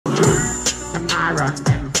Them not run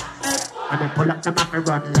them. When they pull up, them have to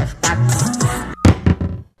run left back.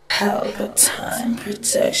 Pelpa time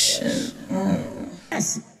protection.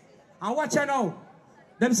 Yes. And watch you now.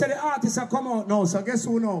 Them say the artists are come out now, so guess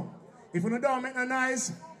who now? If you don't make no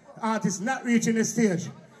noise, artists not reaching the stage.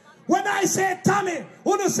 When I say Tommy,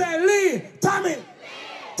 who do say Lee? Tommy.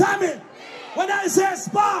 Tommy. When I say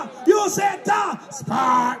Spark, you say Ta.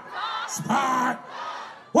 Spark. Spark.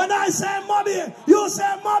 When I say Mobby, you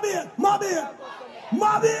say Mobby. Mobby.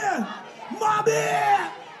 Mobby. Mobby.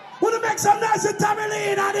 Wanna make some nice with Tommy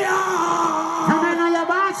Lee in the house? Come on your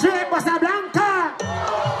bad shape, Bossa Blanca.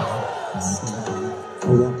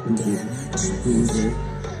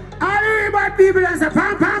 All the bad people that say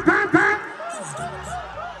pam, pam, pam, pam.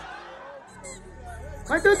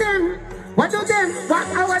 What do them? What do them?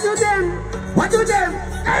 What do them? What do them?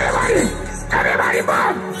 Everybody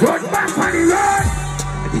move! Good back on the road!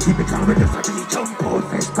 The keep it calm with the family jump out.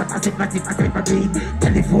 Fresh cut as if I take a beat.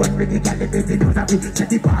 Telephone ring, it can't live in the house. Set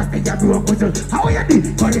the pass, they are broke with you. How are you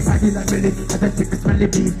doing? For the family that really, as I take the smelly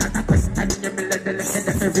beat. Not a question in the middle of the left and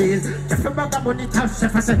the reveal. Just a bag of money, tough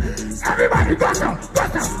chef, I say. Everybody go down,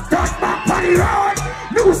 touch back on the road.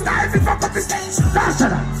 New style, we fuck up the stage. Don't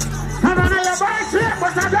shut up. Come on, your boy, shit,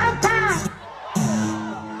 what's a damn time?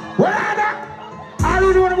 What are that? I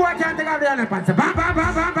don't know the boy can't take off the other pants. Bam, bam,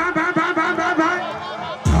 bam, bam, bam, bam, bam, bam, bam, bam.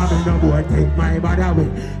 No boy take my body away.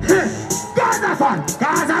 Gaza fun,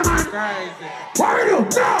 Gaza man. What we do?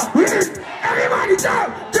 No, we need everybody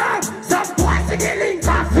jump, jump. Some boys to get link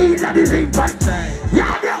and feel at the link but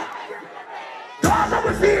yeah. Those of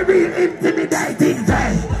us feel real intimidating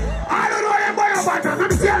thing. I don't know them boy about them. Let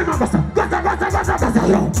me see how them bust up. Gaza,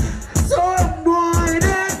 yo. Some boy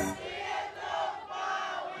there.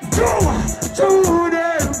 To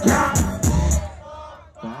them, yeah.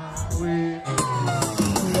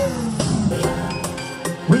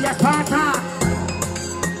 We are Sparta.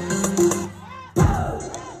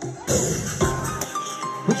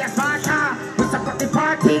 We are Sparta. We support the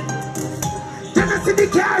party. Just see the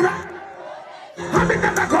camera. I'm in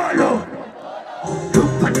the go low.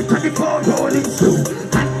 Look on the 24 rolling through.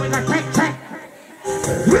 And when I check.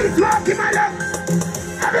 We's walking my love.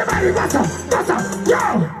 Everybody what's up, yo.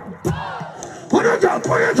 What you jump?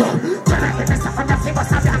 Can I get me stuck on the feet,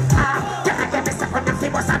 Bossa Blanca? Can I get me stuck on the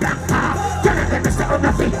feet, Bossa Blanca? Can I get me stuck on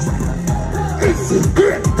the feet? It's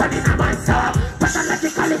great, turning on myself,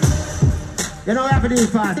 pathologically. You know, we have to do it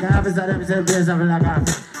fast. I have to say them something like that.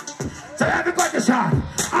 So you have to cut the shot.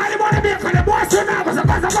 I want to be a kind of boy, so now, Bossa.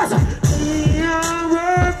 Yeah,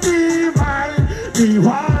 we'll be mine, be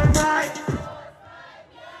one mine.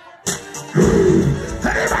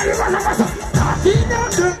 Everybody, Bossa. Talking on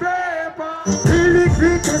the paper.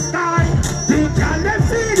 Electric the sky, they can't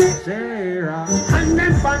see it. And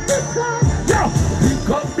then find the sky. Yo, pick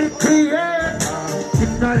up the creator.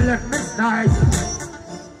 In the left midnight.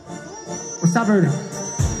 What's up, Birdie?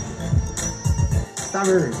 Stop,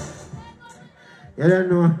 Birdie. You don't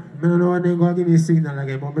know. I don't know what they're going to give me a signal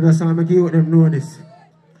again, but I just want to keep them know this.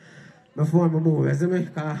 Before I move, you see me?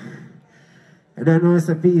 Because I don't know it's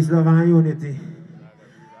a peace, love, and unity.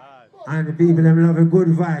 And the people them loving good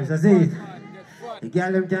vibes, that's it. The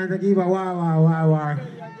girl them can't give a war.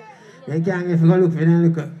 They can't if you go look for them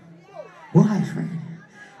look up. Boyfriend.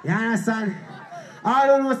 You understand? All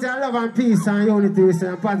of them say love and peace and unity with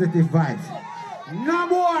some positive vibes. No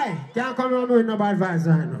boy can't come around with no bad vibes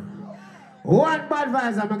right now. One bad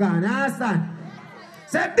vibes I'm gone, you understand?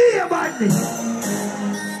 Say be a bad thing.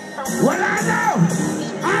 Well I know.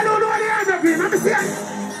 I don't know what the end of him, let me see it.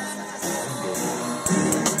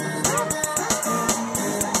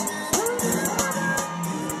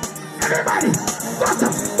 Everybody, Sparta.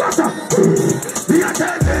 We are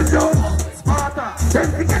taking you, Sparta. Then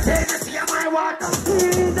we can take it to my water.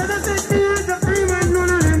 Doesn't sit me as a free man, none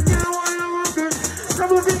of them can't want to walk it.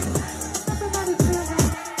 Some of it.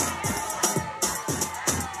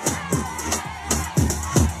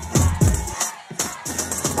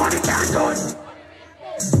 Money can't do it.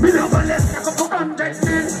 Me never left like a 400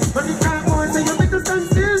 men. Money can't go and say you make the sun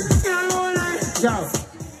still. Can't hold it. Yo.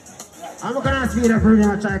 I'm not gonna speed up really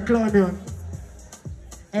and try to clone you.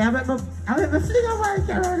 Hey, I bet me fling a white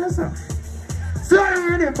car around yourself. Slow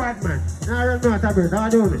down with him, Batman. I don't know what about it. How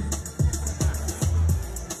do you?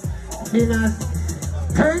 Fingers,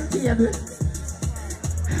 turntable.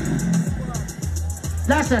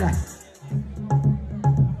 That's it.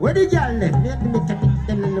 Where the girl left? Let me take it,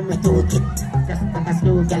 tell them me to it. Just take a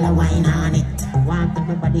slow girl wine on it. Want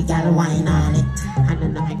everybody girl wine on it. And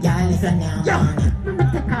another girl if you're now on it. Let me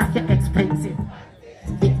take off your expensive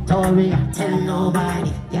Victoria, tell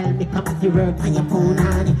nobody. Girl me come to work and you phone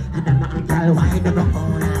on it. And another girl wine on the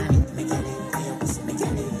phone on it.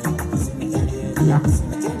 ya.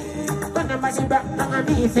 When nobody back, don't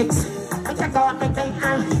me fix. I can go and make them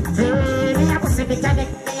high. Me a pussy mechanic,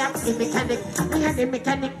 me a pussy mechanic, me a the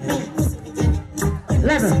mechanic, me.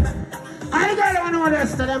 Level. I got one of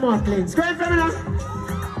this to them all clean. Scream for me now.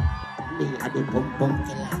 Me a the bum bum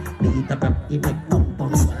killer. Me the bum, he make bum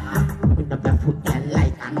bum swallow. When the black foot can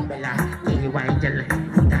like umbrella. Me wine jelly.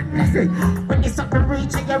 That's it. When it's up and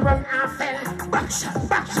reach and you run and fell. Back shot,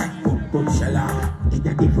 boom boom shella. In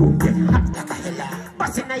the room get hot like a hella.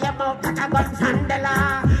 Bustin' in your mouth like a gun handler.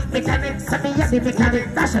 Mechanic, send me a the mechanic.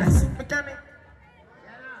 Dashes. Mechanic.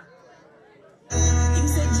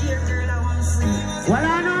 Well,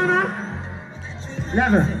 I know, no?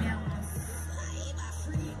 Never.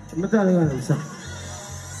 I'm telling you what I'm.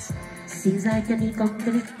 Seems like you need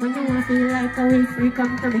company when you want to feel like a way free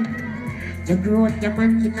company. You grow up, your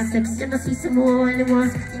man in a sex, you know see some more when you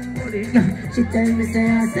want something money. She tell me say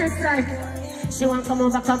her sex life. She want come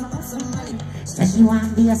over, come put some money. Say she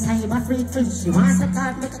want be a cyber freak. She wants to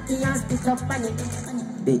call me cocky and stick up on it.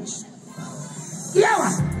 Bitch.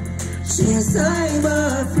 Yeah. She a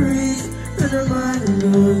cyber freak. And a man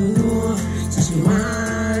don't know. So she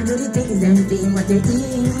want do the things and things what they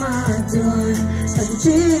imagine. So she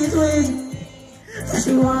cheat with. So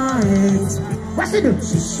she wants. What she do?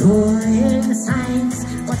 She showing the signs.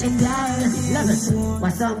 Watching girl, love it.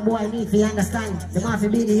 What some boy need to understand. The man to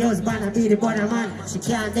be the husband and be the brother man. She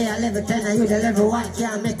can't dare level 10 and you the level 1.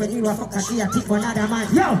 Can't make when you a fucker, she a tip for another man.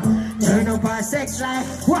 Yo, turn up her sex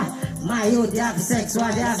life. What? My youth, you have sex,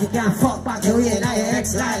 what you have, you can't fuck back away in your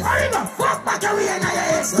ex-life. Or even fuck back away in your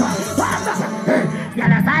ex-life. You're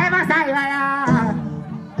the cyber, yeah.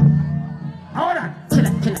 Hold on.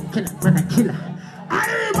 Killer, man, a killer. I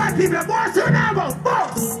don't even people, boss, you never, boom.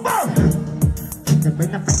 The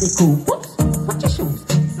bring up the cool, whoops, watch your shoes.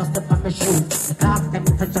 Lost up on my shoes. The clock, them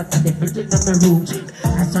for shot, they building on the room.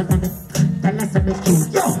 I saw them, tell us I'm the cute.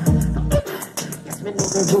 Yo, yes, we know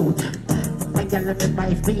the route. My girl and my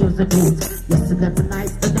wife, we use the boot. Yes, to them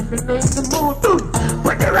nice, to them in the mood.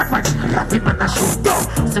 When they record, love him and I shoot. Yo,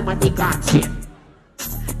 somebody got hit.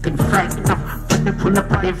 Can frighten them when they pull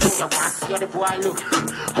up on their foot. You want to see how the boy look.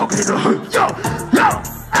 Ugly the hood. Yo,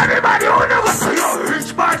 everybody who never say yo,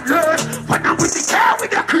 rich man lord. When I'm with the car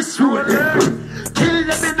with the Chris Road. Kill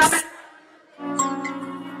them in the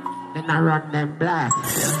then I run them black.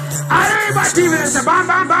 Everybody will say bam,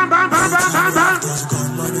 bam, bam, bam, bam, bam, bam, bam.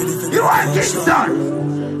 You are Kingston.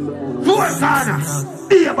 Full corner.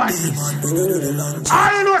 Be a badness.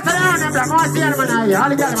 All you know is that them black. All the man here. All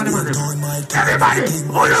the girls man. Everybody,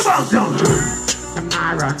 who you bounce down? Them I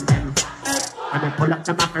run them. When they pull up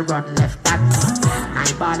them up and run left back. I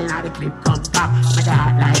ball in all the clip come back. My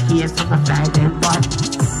dad like here, so I fly them back.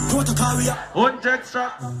 100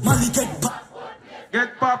 shot. Money get pop.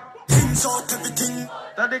 Get pop. Insult everything.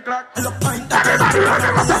 30 clock. Everybody run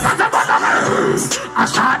them up. A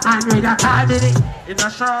shot man with a car in it. In a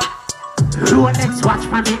shot. Rolex watch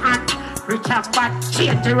for me and rich and bad.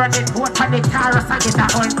 Change the running boat for the Taurus and get a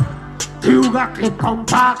gun. You got clip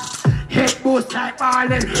compact. Head boost like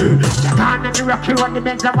ballin'. The gun and the rocky run the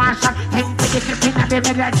Benz and one shot. Hang to the clip in the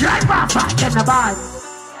middle. Drive off back in the ball.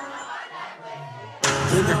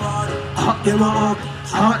 Hot them up.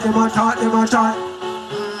 Hot them up. Hot them up.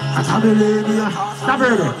 I can't believe me. Stop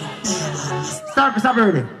reading. Stop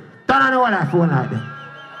reading. Don't know what that phone like that.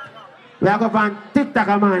 We are going on TikTok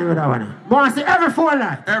and man with that one. Want to see every phone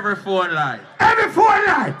light? Every phone light. Every phone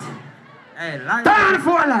light. Hey, light. Turn on the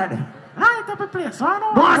phone light. Light up a place. Want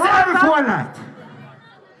to see every phone light?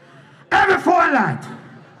 Every phone light.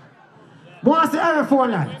 Want to see every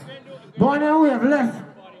phone light? Born and we have left.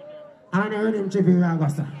 And I heard him chip in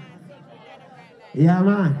Augusta. Yeah,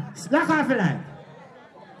 man. Slack off the light.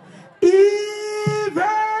 Even.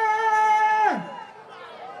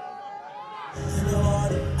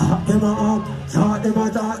 Talk them up, talk them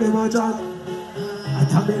up, talk them up, talk. I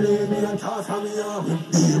can't believe me and talk from me up.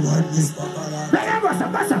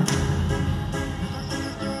 Bassa.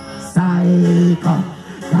 Psycho,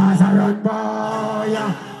 Gaza run boy.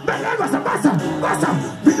 Bassa.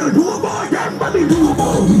 We don't do boy, them but we do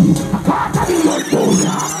boy. A part of the run boy.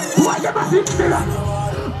 Why you must fix me up?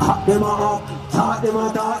 Talk them up, talk them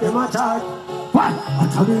up, talk them up, talk. What? I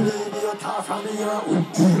can't believe me and talk from me up.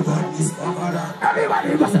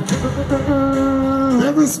 Everybody must.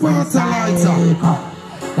 Every Sparta lighter.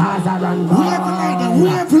 Gaza run boy. We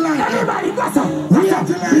have to light them. Everybody must. We have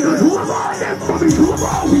to light them. We don't do about them, but we do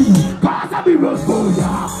about we. Gaza be run boy.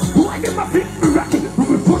 Why them a fix me rocket? We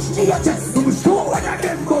will push me at it. We will show one of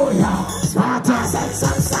them boy. Sparta sex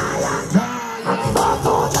and science. I'm not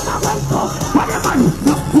to the west coast. What am I?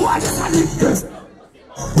 Why am I live this?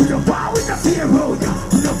 We don't bow in the fear road.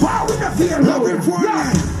 We don't bow in the fear road.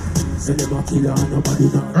 Say them a killer and nobody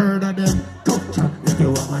not heard of them. Touch up, make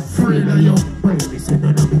you a man free of you. Baby, say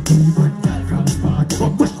none of me demon girl from Sparta.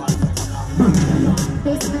 But push my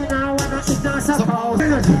this me now wanna eat not supposed.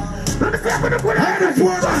 Energy. Let me say I'm gonna put energy.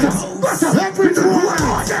 Gossa, every one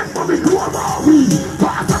of them for me do about we.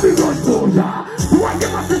 Pass up me run for ya. Why you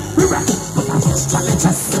must be ready? But I just try to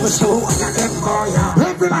just never show what I them for ya.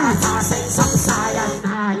 Every night I say some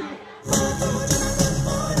cyanide.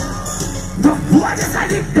 The boy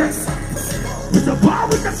decided this. With the bar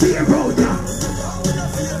with the fear road ya.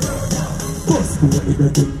 Bust me in the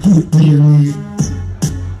gate me.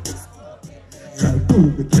 Try to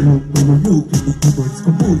make you look no you can the demons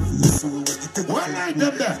come on for you. One night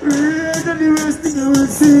them there. And the rest thing I will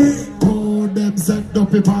see. Oh, them set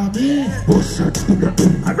up a party. Push it to the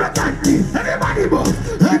thing. I reckon me. Everybody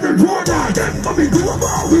move. Every road I them for me do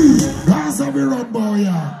about we. That's how we run boy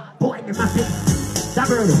ya. Boy, them a thing. That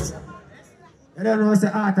brothers. I don't know what's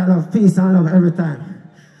the art of love, peace and love every time.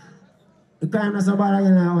 The crime is so bad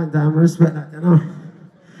again one time, I respect that, you know.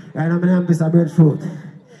 Right now, I'm going to piece of breadfruit.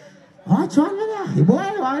 Watch one, man, you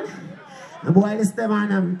boil one. I boil this stem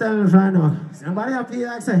and I'm telling you right now. Somebody up here,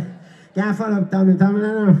 like say, can't follow up, Tommy, you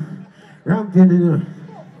know. Ramping, you know.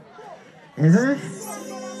 Is it?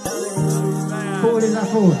 Food is a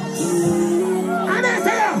food. And I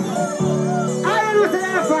say, I don't know say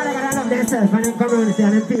that father gotta love themselves and them community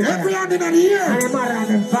and them people. Every hand in the ear. And them mother and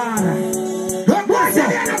them father. What's the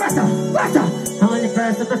Buster? Only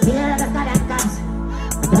person to fear is God and comes.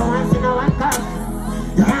 Don't want to see no one come.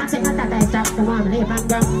 You can't take that I stop the one leave and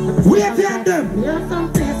go. We have found them. You're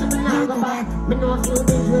some place and we now go back. Me know a few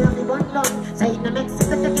things we only want done. Say it no makes sense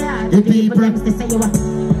to take care. The people them to say you are.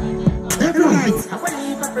 Every night. I will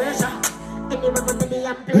leave a pressure. Anyone with me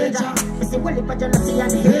and pleasure. I say well if I jealousy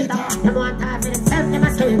and hater. Them want time for themselves, them a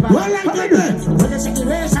slave. Well like that. So when they shake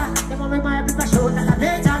erasure, them want me my people show that I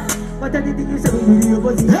later. What are the things you say we do?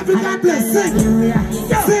 Every God bless, sing.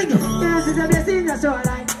 Sing. This is a blessing, that's all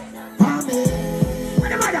I. Mommy.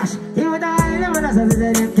 What am I dash? You would die, never does as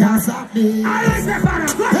they didn't can't stop me. I like the father,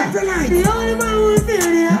 every night. The only man who is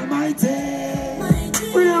still here. Almighty.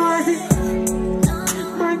 We don't want to see.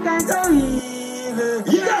 Mankind so evil.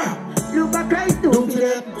 Yeah. Look at Christ, don't be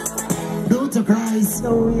them. Do to Christ.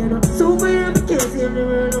 No, you know. So we have a case in the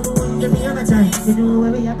world. I'm going to give me another chance. You know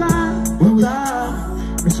where we are going. Where we are.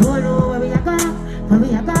 We sure know where we are going. Where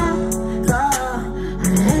we are going. Go.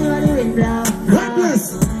 And anybody will blow. Reckless.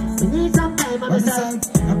 We need some time on the side.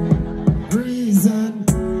 Reason.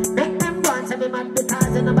 Make them go and say me mad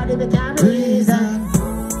because nobody we can reason.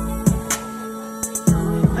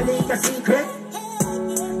 I think a secret.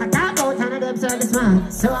 I talk about none of them service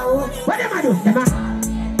man. So what them I do?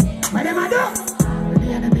 What them I do?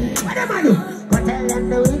 What them I do? Go tell them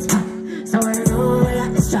the wings pop. So I know where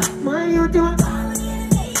that is trapped. My youth do.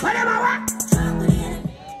 What them I want?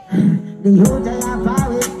 The youth they are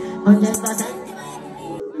power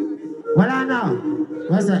 100%. What I know?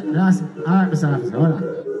 What's that? Last alright, Mr. Officer, hold on.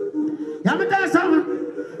 You me tell you something?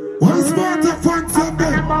 One Sparta fun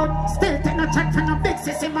Sunday. About still take no check from no big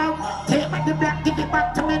sissy mouth. Take back the black, give it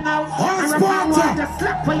back to me now. One Sparta. Just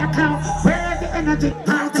slap for your clown. Where's the energy?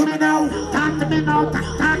 Talk to me now. Talk to me now.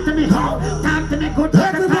 Talk to me how? Talk to me good.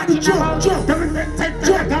 Everybody jump, jump.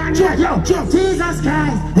 Jump. Jesus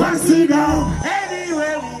Christ. One see now.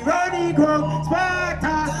 Anywhere we running go.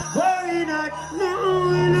 Sparta. Going out.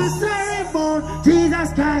 No in a ceremony.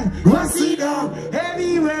 Jesus Christ. One see now.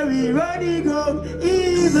 Everywhere we running go.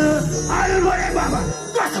 Evil. I don't know that, Baba.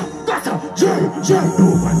 Gossa. Jump.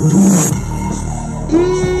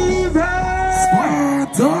 Evil.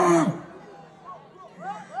 Sparta.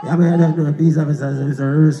 Yeah, man, I don't know if these officers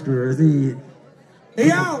are rescuers. Yo. You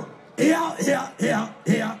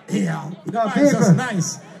know, people.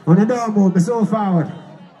 Nice. On the door move, be so forward.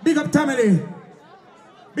 Big up Tamale.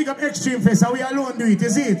 Big up Extreme Fest. Are we alone do it?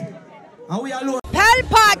 Is it? Are we alone?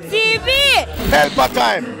 Pelpa TV! Pelpa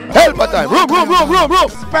time! Room!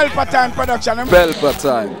 Pelpa time production. Pelpa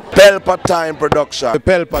time production.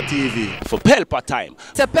 Pelpa TV. For Pelpa time.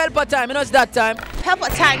 It's a Pelpa time, you know it's that time. Pelpa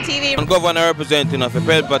time TV. I'm governor representing of a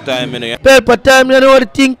Pelpa time, you know. Pelpa time, you know what the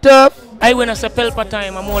thing tough? I when I say Pelpa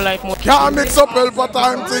time, I'm more like more. Can't mix up Pelpa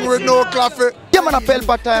time thing with no coffee. Yeah, man, a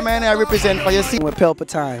Pelpa time, and I represent for you. See, with Pelpa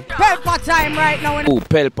time. Pelpa time right now. Oh,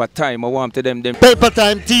 Pelpa time, I want to them. Pelpa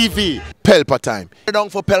time TV. Pelpa time. Down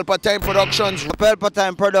for Pelpa time productions. Pelpa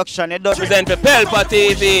time production. It does represent for Pelpa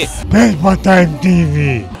TV. Pelpa time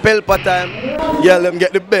TV. Pelpa time. Yeah, let them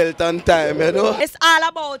get the belt on time, you know. It's all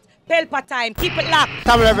about Pelpa time. Keep it locked.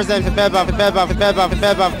 Come represent for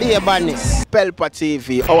Pelpa. Be a badness. Pelpa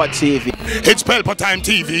TV, our TV. It's Pelpa time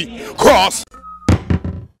TV. Cross.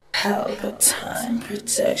 Pelpa time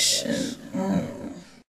protection.